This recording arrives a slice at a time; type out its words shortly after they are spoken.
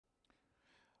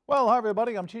Well, hi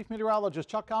everybody. I'm Chief Meteorologist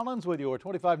Chuck Collins with your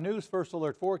 25 News First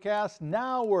Alert forecast.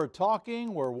 Now we're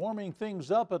warming things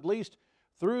up at least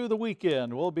through the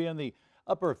weekend. We'll be in the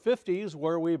upper 50s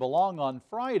where we belong on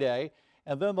Friday,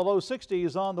 and then the low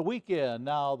 60s on the weekend.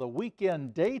 Now the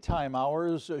weekend daytime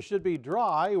hours should be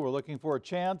dry. We're looking for a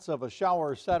chance of a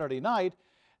shower Saturday night,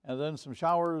 and then some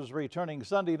showers returning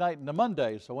Sunday night into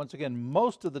Monday. So once again,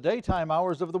 most of the daytime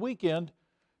hours of the weekend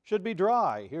should be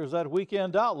dry. Here's that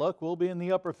weekend outlook. We'll be in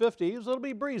the upper 50s. It'll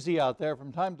be breezy out there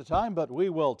from time to time, but we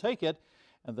will take it.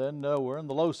 And then we're in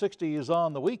the low 60s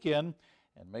on the weekend.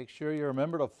 And make sure you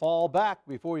remember to fall back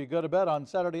before you go to bed on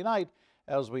Saturday night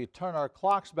as we turn our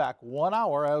clocks back 1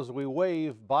 hour as we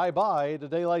wave bye-bye to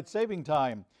daylight saving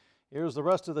time. Here's the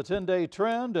rest of the 10-day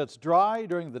trend. It's dry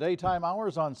during the daytime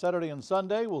hours on Saturday and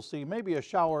Sunday. We'll see maybe a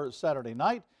shower Saturday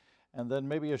night and then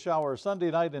maybe a shower Sunday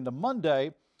night into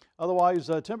Monday. Otherwise,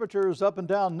 temperatures up and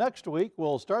down next week.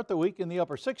 We'll start the week in the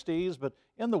upper 60s, but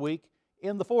in the week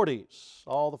in the 40s.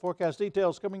 All the forecast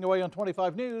details coming your way on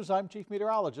 25 News. I'm Chief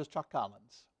Meteorologist Chuck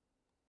Collins.